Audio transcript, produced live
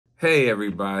Hey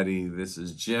everybody, this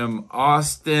is Jim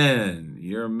Austin,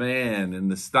 your man in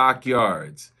the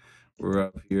Stockyards. We're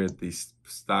up here at the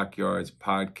Stockyards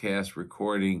podcast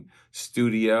recording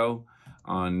studio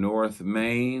on North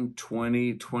Main,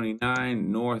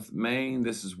 2029 North Main.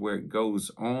 This is where it goes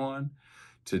on.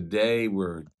 Today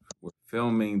we're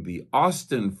filming the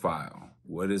Austin File.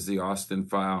 What is the Austin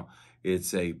File?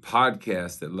 It's a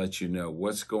podcast that lets you know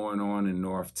what's going on in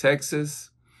North Texas.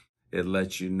 It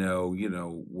lets you know,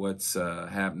 what's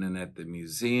happening at the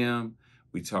museum.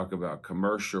 We talk about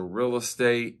commercial real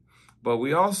estate, but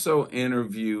we also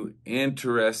interview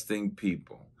interesting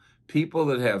people. People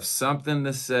that have something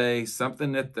to say,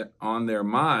 something on their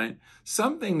mind,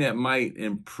 something that might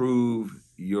improve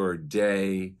your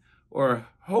day or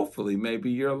hopefully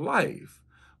maybe your life.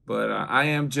 But I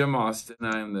am Jim Austin.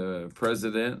 I am the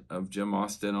president of Jim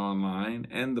Austin Online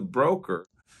and the broker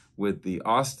with the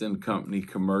Austin Company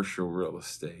Commercial Real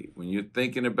Estate. When you're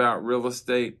thinking about real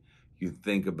estate, you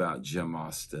think about Jim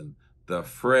Austin, the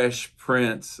fresh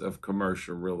prince of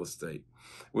commercial real estate.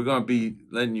 We're going to be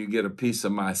letting you get a piece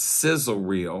of my sizzle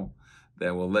reel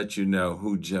that will let you know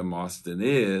who Jim Austin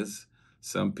is.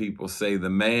 Some people say the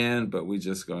man, but we're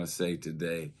just going to say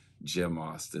today, Jim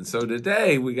Austin. So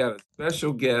today we got a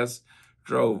special guest,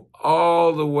 drove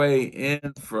all the way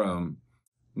in from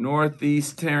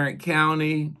Northeast Tarrant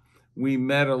County. We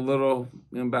met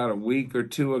about a week or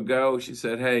two ago. She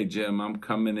said, "Hey, Jim, I'm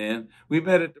coming in." We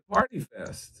met at the Party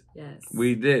Fest. Yes.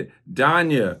 We did.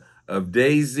 Dania of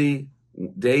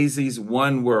Daisy's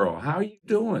One World. How are you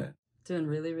doing? Doing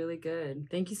really, really good.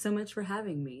 Thank you so much for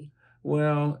having me.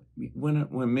 Well,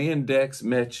 when me and Dex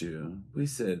met you, we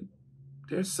said,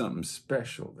 there's something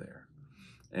special there.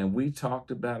 And we talked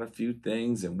about a few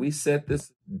things, and we set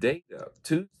this date up,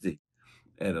 Tuesday,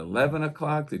 at 11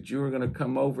 o'clock, that you were going to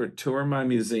come over and tour my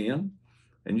museum.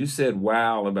 And you said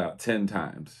wow about 10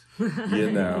 times,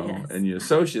 Yes. And your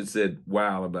associate said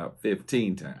wow about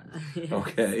 15 times. Yes.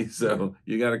 Okay, so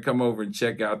you got to come over and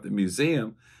check out the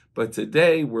museum. But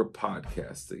today we're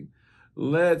podcasting.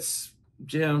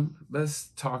 Jim, let's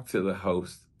talk to the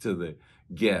host, to the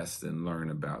guest, and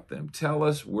learn about them. Tell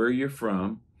us where you're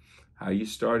from, how you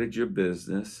started your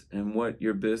business, and what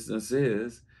your business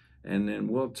is. And then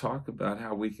we'll talk about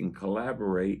how we can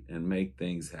collaborate and make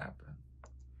things happen.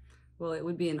 Well, it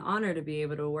would be an honor to be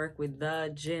able to work with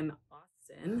the Jim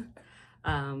Austin.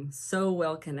 So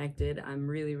well connected. I'm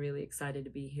really, really excited to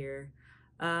be here.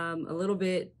 A little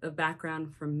bit of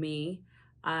background from me.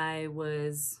 I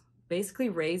was basically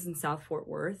raised in South Fort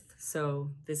Worth. So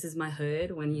this is my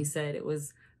hood. When you said it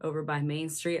was over by Main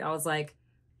Street, I was like,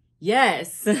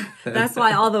 yes. That's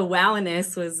why all the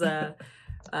wowiness was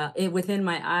within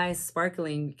my eyes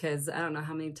sparkling, because I don't know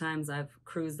how many times I've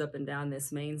cruised up and down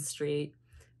this main street,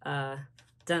 done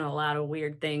a lot of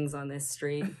weird things on this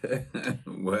street.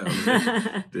 Well,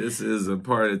 this is a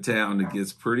part of town that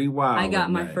gets pretty wild. I got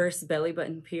my first belly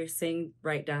button piercing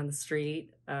right down the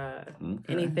street.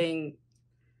 Anything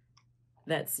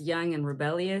that's young and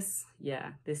rebellious,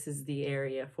 yeah, this is the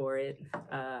area for it.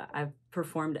 I've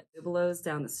performed at Bibelots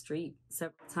down the street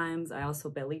several times. I also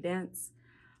belly dance.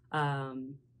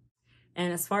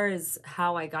 And as far as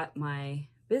how I got my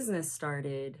business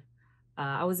started,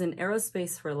 I was in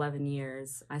aerospace for 11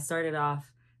 years. I started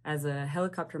off as a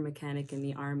helicopter mechanic in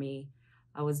the Army.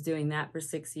 I was doing that for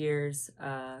 6 years.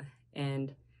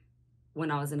 And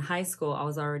when I was in high school, I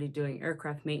was already doing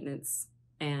aircraft maintenance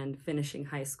and finishing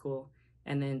high school.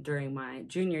 And then during my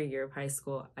junior year of high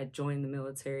school, I joined the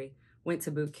military, went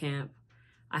to boot camp.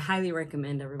 I highly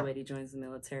recommend everybody joins the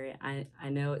military. I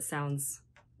know it sounds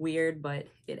weird, but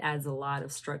it adds a lot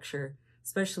of structure,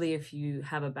 especially if you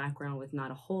have a background with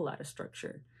not a whole lot of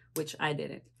structure, which I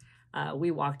didn't. We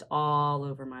walked all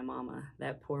over my mama,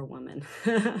 that poor woman.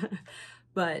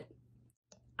 But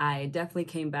I definitely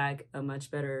came back a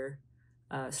much better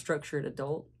structured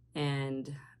adult.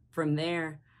 And from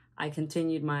there, I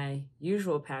continued my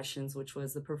usual passions, which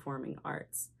was the performing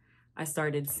arts. I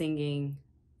started singing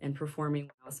and performing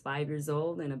when I was 5 years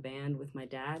old in a band with my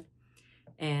dad.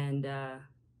 And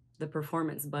the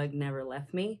performance bug never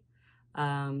left me.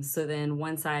 So then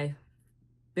once I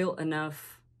built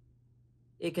enough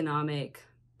economic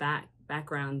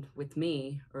background with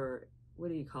me, or what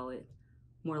do you call it?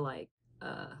 More like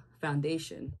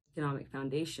foundation, economic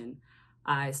foundation,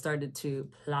 I started to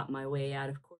plot my way out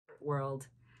of corporate world.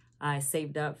 I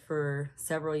saved up for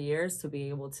several years to be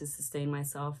able to sustain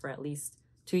myself for at least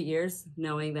 2 years,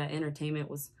 knowing that entertainment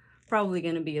was probably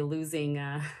going to be a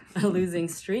losing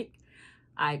streak.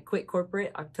 I quit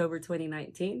corporate October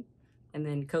 2019, and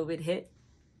then COVID hit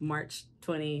March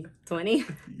 2020.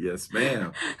 Yes,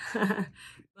 ma'am.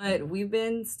 But we've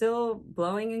been still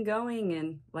blowing and going.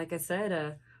 And like I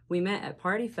said, we met at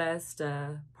Party Fest.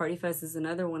 Party Fest is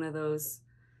another one of those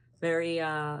very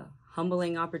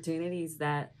humbling opportunities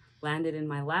that landed in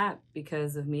my lap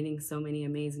because of meeting so many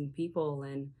amazing people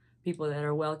and people that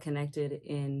are well connected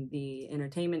in the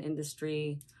entertainment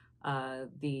industry,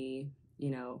 the,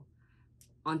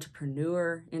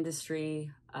 entrepreneur industry,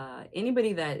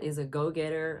 anybody that is a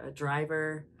go-getter, a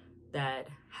driver, that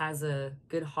has a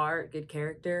good heart, good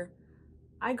character,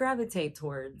 I gravitate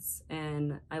towards,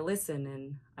 and I listen,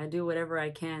 and I do whatever I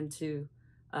can to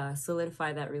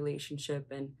solidify that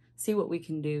relationship and see what we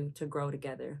can do to grow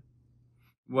together.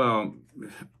 Well,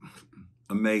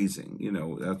 amazing.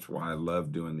 That's why I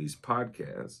love doing these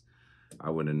podcasts. I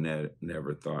would have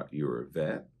never thought you were a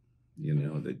vet,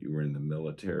 that you were in the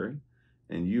military,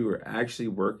 and you were actually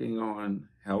working on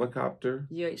helicopter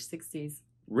UH-60s.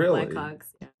 Really?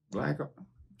 Blackhawks. Yeah. Blackhawks.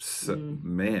 So,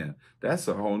 man, that's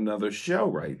a whole nother show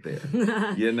right there.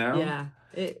 Yeah,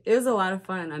 it was a lot of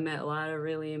fun. I met a lot of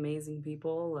really amazing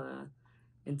people,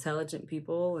 intelligent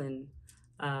people, and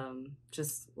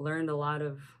just learned a lot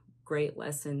of great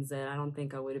lessons that I don't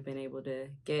think I would have been able to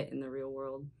get in the real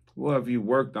world. Well, if you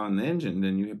worked on the engine,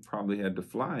 then you probably had to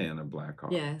fly in a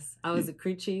Blackhawk. Yes, I was a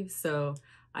crew chief, so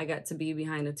I got to be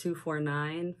behind a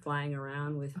 249 flying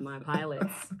around with my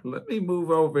pilots. Let me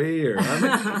move over here.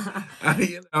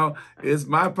 It's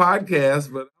my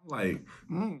podcast, but I'm like,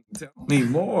 tell me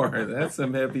more. That's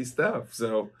some heavy stuff.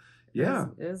 So, yeah.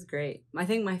 It was great. I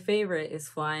think my favorite is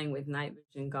flying with night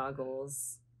vision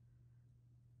goggles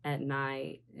at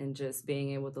night and just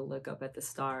being able to look up at the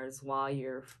stars while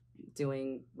you're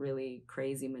doing really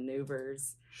crazy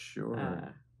maneuvers.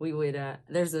 Sure. We would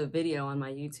there's a video on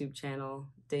my YouTube channel,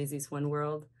 Daisy's One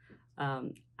World.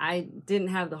 I didn't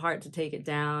have the heart to take it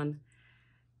down.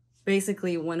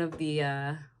 Basically, one of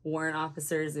the warrant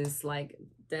officers is like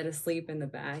dead asleep in the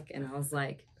back, and I was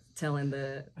like telling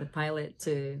the pilot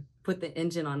to put the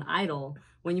engine on idle.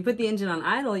 When you put the engine on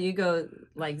idle, you go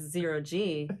like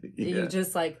 0G. Yeah. You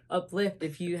just like uplift.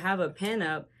 If you have a pin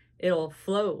up, it'll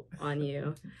float on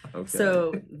you. Okay.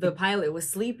 So the pilot was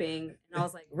sleeping, and I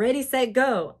was like, ready, set,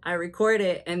 go. I record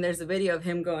it, and there's a video of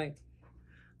him going,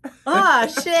 oh,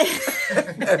 shit.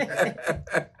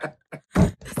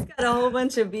 It's got a whole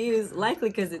bunch of views, likely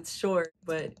because it's short.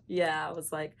 But yeah, I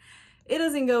was like, it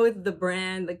doesn't go with the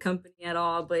brand, the company at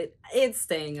all, but it's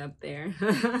staying up there.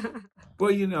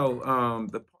 Well,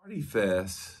 the Party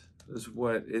Fest is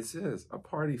what it says, a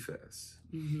party fest.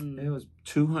 Mm-hmm. It was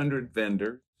 200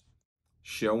 vendors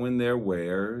showing their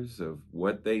wares of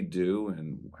what they do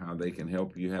and how they can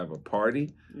help you have a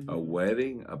party, a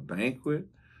wedding, a banquet.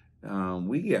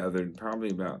 We gathered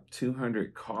probably about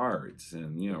 200 cards,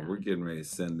 and we're getting ready to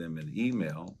send them an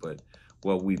email. But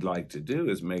what we'd like to do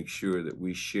is make sure that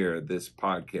we share this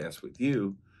podcast with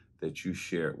you, that you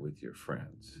share it with your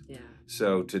friends. Yeah.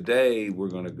 So today we're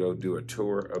going to go do a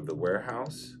tour of the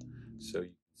warehouse, so you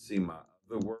can see my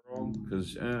other world,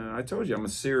 because I told you I'm a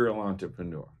serial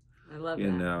entrepreneur. I love that.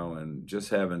 And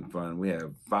just having fun. We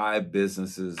have 5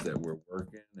 businesses that we're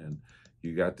working, and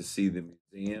you got to see the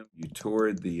museum. You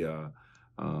toured the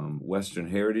Western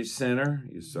Heritage Center.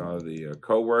 You saw the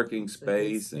co-working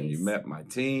space, and you met my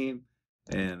team.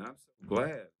 And I'm so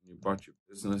glad you brought your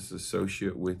business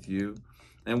associate with you.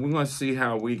 And we're going to see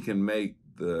how we can make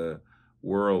the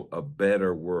world a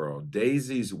better world.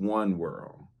 Daisy's One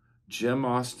World. Jim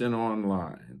Austin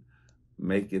Online.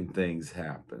 Making things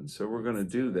happen. So we're going to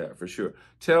do that for sure.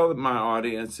 Tell my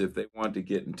audience if they want to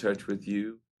get in touch with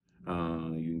you. You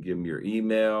can give them your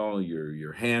email,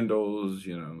 your handles,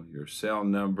 your cell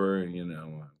number,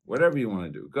 whatever you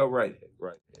want to do. Go right ahead.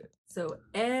 So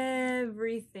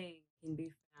everything can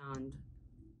be found on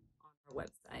our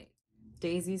website,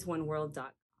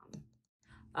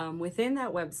 daisiesoneworld.com. Within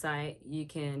that website, you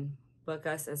can book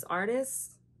us as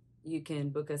artists. You can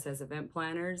book us as event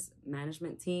planners,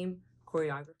 management team,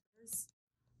 choreographers.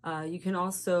 You can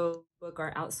also book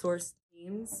our outsourced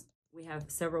teams. We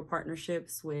have several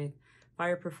partnerships with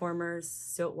fire performers,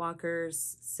 silt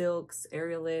walkers, silks,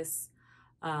 aerialists.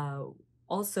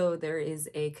 Also, there is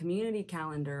a community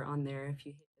calendar on there if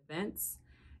you hit events.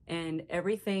 And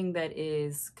everything that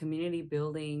is community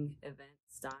building event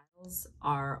styles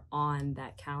are on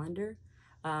that calendar.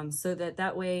 So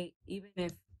that way, even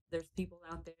if there's people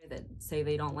out there that say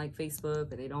they don't like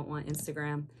Facebook or they don't want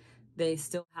Instagram, they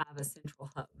still have a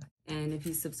central hub. And if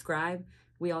you subscribe,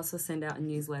 we also send out a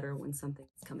newsletter when something's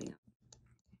coming up.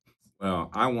 Well,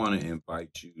 I want to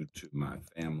invite you to my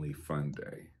family fun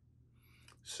day.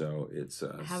 So it's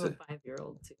I have a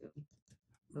 5-year-old too.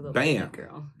 Bam!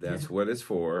 Girl. That's what it's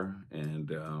for.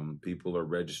 And people are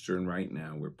registering right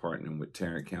now. We're partnering with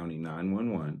Tarrant County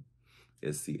 911.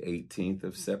 It's the 18th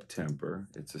of September.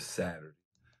 It's a Saturday.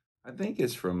 I think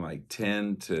it's from like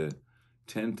 10 to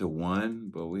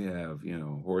 1, but we have,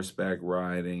 horseback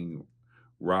riding,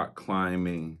 rock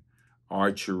climbing,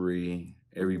 archery.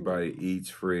 Everybody eats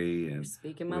free, and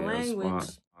speaking my language.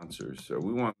 Sponsors. So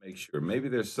we want to make sure maybe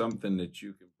there's something that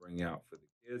you can bring out for the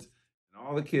kids, and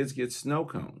all the kids get snow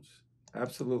cones,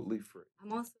 absolutely free.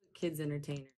 I'm also a kids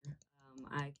entertainer.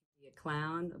 I can be a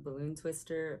clown, a balloon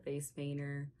twister, a face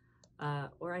painter,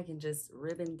 or I can just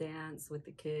ribbon dance with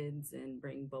the kids and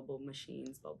bring bubble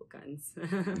machines, bubble guns.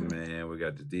 Man, we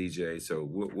got the DJ, so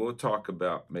we'll talk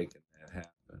about making that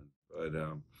happen. But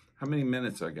how many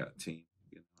minutes I got, team?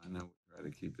 I know we try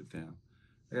to keep it down.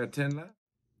 I got 10 left.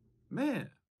 Man,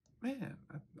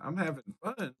 I'm having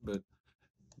fun, but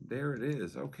there it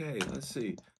is. Okay, let's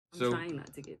see. I'm trying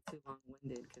not to get too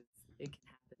long-winded because it can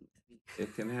happen to me.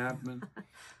 It can happen?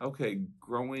 Okay,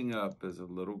 growing up as a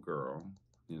little girl,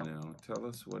 tell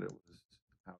us what it was,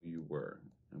 how you were,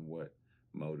 and what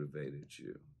motivated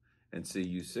you. And see,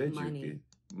 you said money. You could...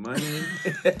 Money?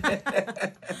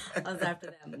 I was after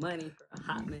that money for a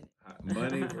hot minute.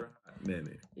 Money for a hot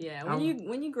minute. Yeah,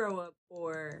 when you grow up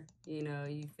poor,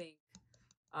 you think,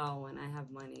 oh, when I have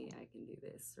money, I can do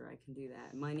this or I can do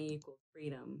that. Money equals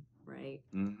freedom, right?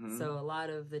 Mm-hmm. So a lot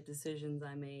of the decisions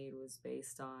I made was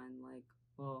based on like,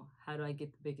 well, how do I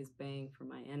get the biggest bang for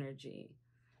my energy?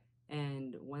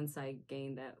 And once I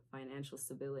gained that financial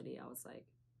stability, I was like,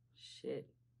 shit,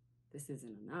 this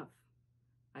isn't enough.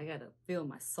 I got to feel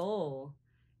my soul.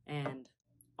 And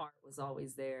art was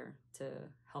always there to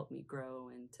help me grow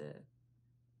and to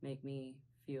make me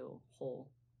feel whole.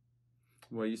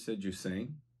 Well, you said you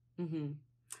sang? Mm-hmm.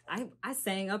 I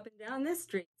sang up and down this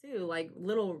street, too, like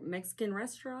little Mexican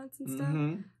restaurants and stuff.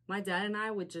 Mm-hmm. My dad and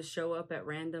I would just show up at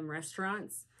random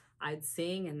restaurants. I'd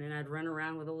sing, and then I'd run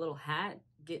around with a little hat,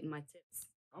 getting my tips.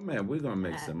 Oh, man, we're going to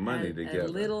make some money together. A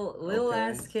little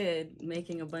ass kid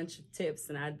making a bunch of tips,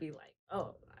 and I'd be like,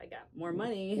 oh, I got more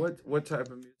money. What type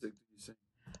of music do you sing?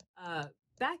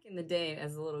 Back in the day,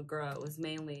 as a little girl, it was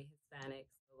mainly Hispanic,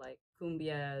 so like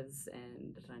cumbias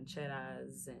and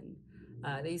rancheras, and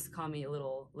they used to call me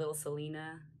little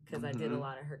Selena because I did a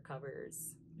lot of her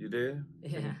covers. You did?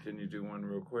 Yeah. Can you do one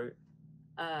real quick?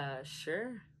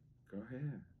 Sure. Go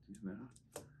ahead.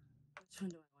 Which one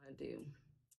do I want to do?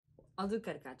 I'll do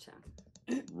Carcacha.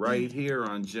 Right here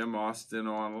on Jim Austin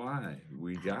Online.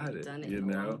 We got it. Done it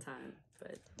in a long time,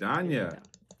 but Dania.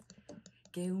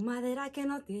 Que humadera que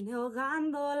no tiene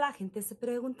ahogando, la gente se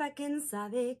pregunta quién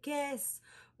sabe qué es.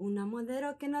 Una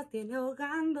madera que no tiene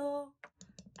ahogando.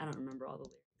 I don't remember all the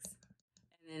lyrics.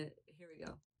 And then, here we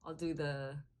go. I'll do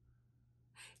the...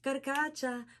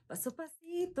 Carcacha, paso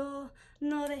pasito,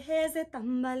 no dejes de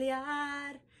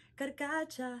tambalear.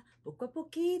 Carcacha, poco a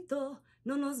poquito,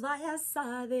 no nos vayas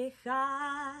a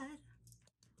dejar.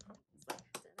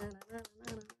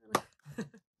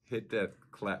 Hit that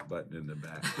clap button in the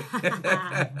back.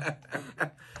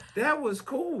 That was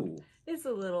cool. It's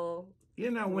a little...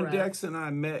 when Dex and I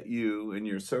met you and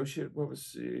your associate, what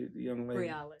was the young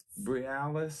lady?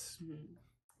 Brialis. Mm-hmm.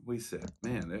 We said,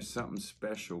 man, there's something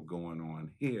special going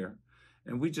on here.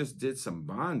 And we just did some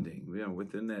bonding,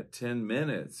 within that 10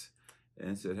 minutes.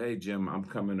 And said, hey, Jim, I'm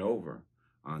coming over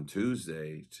on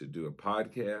Tuesday to do a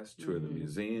podcast, tour the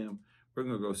museum. We're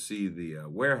going to go see the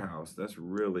warehouse. That's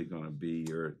really going to be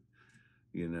your,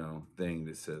 thing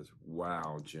that says,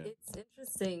 wow, Jim. It's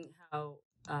interesting how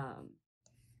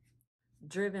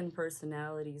driven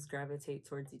personalities gravitate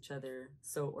towards each other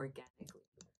so organically.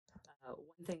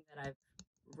 One thing that I've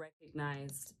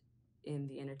recognized in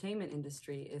the entertainment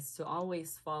industry is to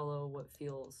always follow what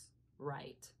feels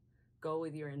right. Go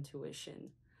with your intuition.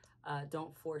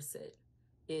 Don't force it.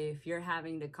 If you're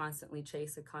having to constantly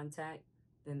chase a contact,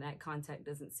 then that contact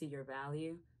doesn't see your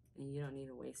value, and you don't need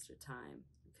to waste your time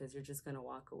because you're just going to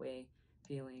walk away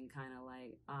feeling kind of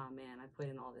like, oh man, I put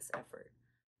in all this effort.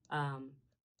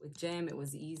 With Jim, it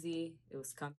was easy. It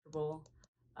was comfortable.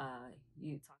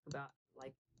 You talk about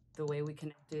like the way we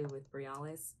connected with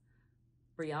Brialis.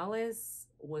 Brialis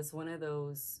was one of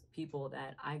those people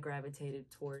that I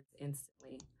gravitated towards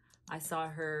instantly. I saw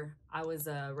her, I was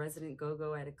a resident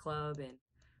go-go at a club, and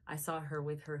I saw her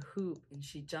with her hoop, and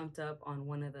she jumped up on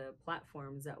one of the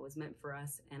platforms that was meant for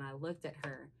us, and I looked at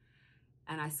her,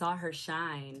 and I saw her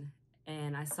shine,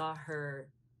 and I saw her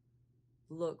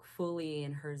look fully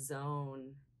in her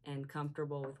zone and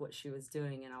comfortable with what she was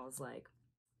doing, and I was like,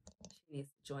 she needs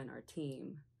to join our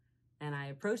team. And I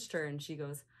approached her, and she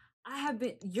goes,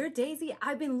 you're Daisy?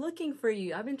 I've been looking for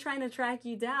you. I've been trying to track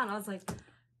you down. I was like,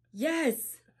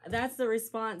 Yes, that's the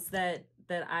response that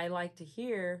I like to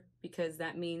hear, because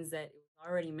that means that it was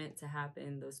already meant to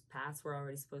happen. Those paths were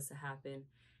already supposed to happen.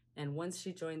 And once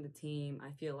she joined the team,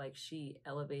 I feel like she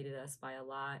elevated us by a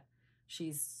lot.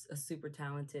 She's a super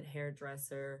talented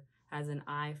hairdresser, has an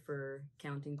eye for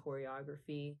counting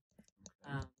choreography.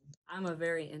 Um, I'm a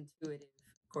very intuitive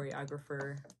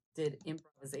choreographer, did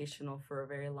improvisational for a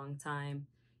very long time.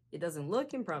 It doesn't look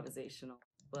improvisational,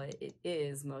 but it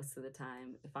is most of the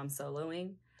time if I'm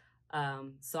soloing.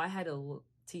 So I had to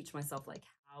teach myself like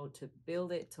how to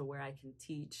build it to where I can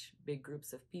teach big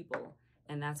groups of people.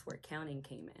 And that's where counting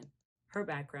came in. Her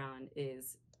background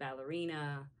is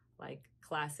ballerina, like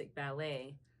classic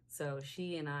ballet. So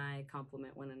she and I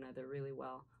complement one another really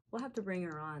well. We'll have to bring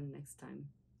her on next time.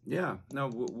 Yeah, no,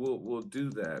 we'll do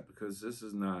that because this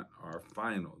is not our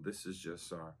final. This is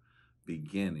just our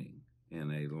beginning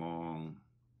in a long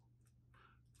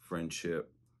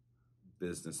friendship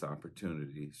business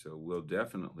opportunity. So we'll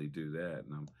definitely do that.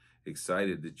 And I'm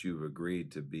excited that you've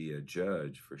agreed to be a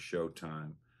judge for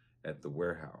Showtime at the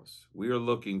warehouse. We are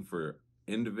looking for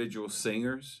individual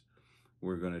singers.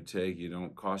 We're going to take, you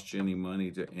don't cost you any money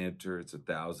to enter. It's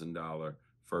 $1,000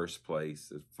 first place.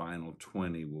 The final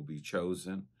 20 will be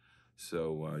chosen.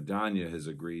 So Dania has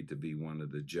agreed to be one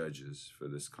of the judges for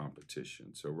this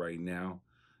competition. So right now,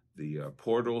 the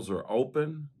portals are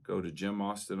open. Go to Jim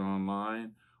Austin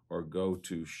Online or go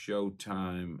to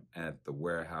Showtime at the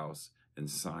warehouse and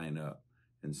sign up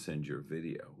and send your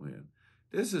video in.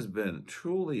 This has been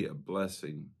truly a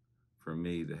blessing for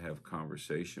me to have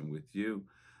conversation with you.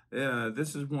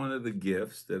 This is one of the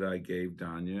gifts that I gave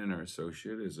Dania and her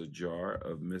associate is a jar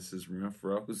of Mrs.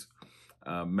 Renfro's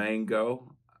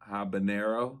mango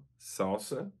habanero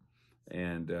salsa.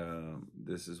 And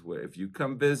this is what, if you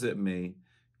come visit me,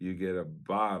 you get a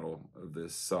bottle of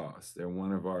this sauce. They're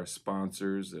one of our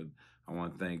sponsors, and I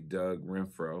want to thank Doug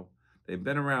Renfro. They've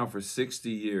been around for 60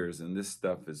 years, and this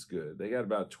stuff is good. They got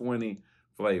about 20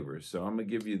 flavors. So I'm going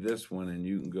to give you this one, and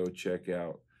you can go check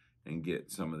out and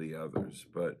get some of the others.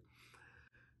 But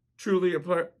truly a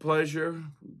pleasure.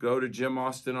 Go to Jim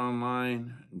Austin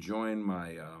Online, join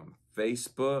my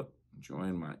Facebook,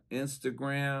 join my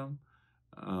Instagram,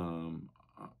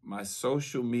 my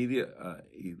social media,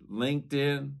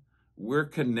 LinkedIn. We're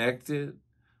connected.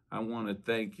 I want to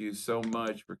thank you so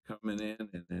much for coming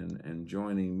in and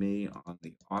joining me on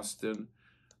the uh,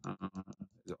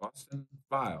 Austin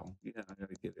File. Yeah, I got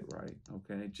to get it right.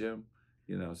 Okay, Jim.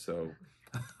 So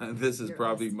this is You're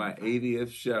probably Austin my File.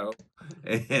 80th show,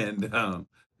 and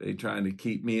they're trying to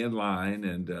keep me in line.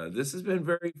 And this has been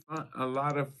very fun, a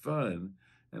lot of fun.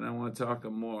 And I want to talk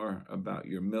more about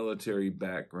your military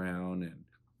background and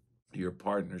your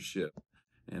partnership.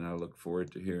 And I look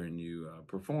forward to hearing you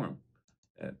perform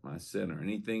at my center.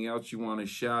 Anything else you want to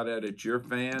shout at your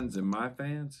fans and my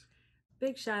fans?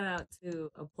 Big shout out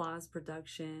to Applause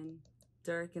Production,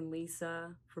 Dirk and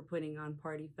Lisa for putting on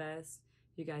Party Fest.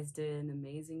 You guys did an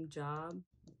amazing job.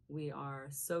 We are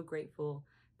so grateful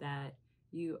that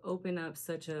you open up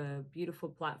such a beautiful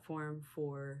platform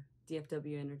for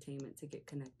DFW Entertainment to get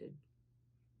connected.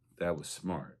 That was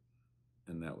smart,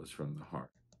 and that was from the heart.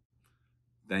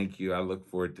 Thank you. I look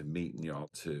forward to meeting y'all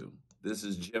too. This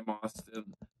is Jim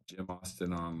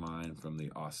Austin Online from the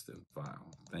Austin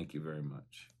File. Thank you very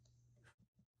much.